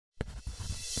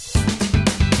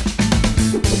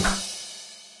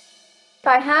If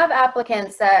I have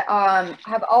applicants that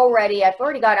I've already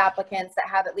got applicants that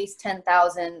have at least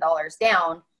 $10,000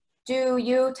 down, do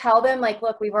you tell them, like,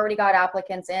 look, we've already got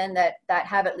applicants in that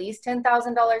have at least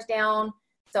 $10,000 down,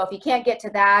 so if you can't get to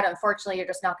that, unfortunately you're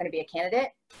just not going to be a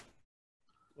candidate?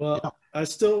 Well, I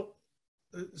still,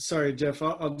 sorry Jeff,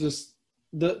 I'll just,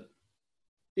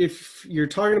 if you're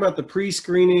talking about the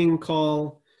pre-screening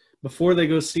call before they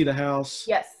go see the house,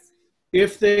 yes,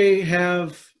 if they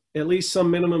have at least some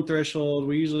minimum threshold,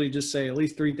 we usually just say at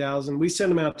least 3,000. We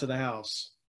send them out to the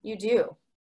house. You do?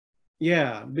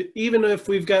 Yeah, but even if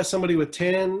we've got somebody with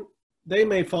 10, they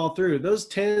may fall through. Those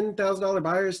 $10,000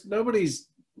 buyers,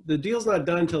 the deal's not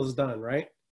done until it's done, right?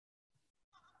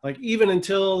 Like even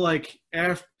until like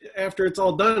after it's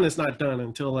all done, it's not done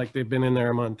until like they've been in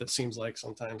there a month, it seems like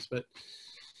sometimes. But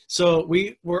so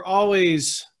we're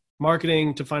always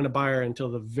marketing to find a buyer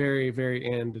until the very, very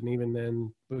end. And even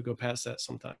then we go past that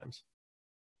sometimes.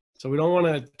 So we don't want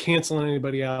to cancel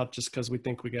anybody out just because we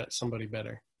think we got somebody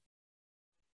better.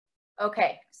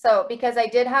 Okay. So because I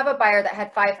did have a buyer that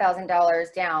had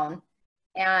 $5,000 down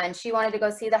and she wanted to go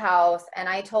see the house, and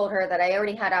I told her that I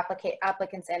already had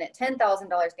applicants in at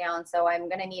 $10,000 down. So I'm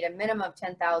going to need a minimum of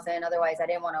 10,000. Otherwise I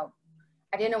didn't want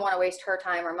to waste her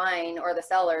time or mine or the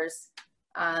sellers,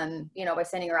 you know, by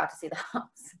sending her out to see the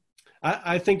house.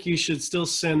 I think you should still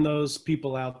send those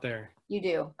people out there. You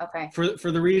do? Okay.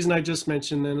 For the reason I just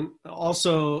mentioned, and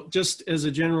also just as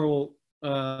a general,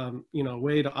 you know,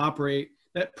 way to operate,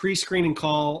 that pre-screening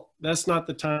call, that's not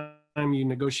the time you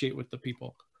negotiate with the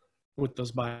people, with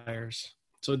those buyers.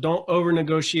 So don't over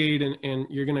negotiate and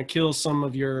you're going to kill some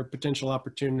of your potential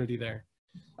opportunity there.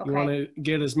 Okay. You want to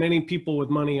get as many people with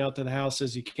money out to the house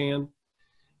as you can.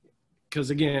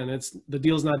 Because again, the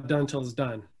deal's not done till it's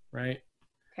done, right?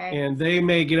 Okay. And they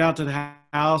may get out to the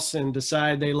house and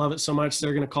decide they love it so much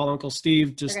they're going to call Uncle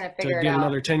Steve just to get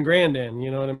another 10 grand in.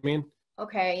 You know what I mean?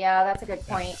 Okay, yeah, that's a good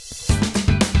point.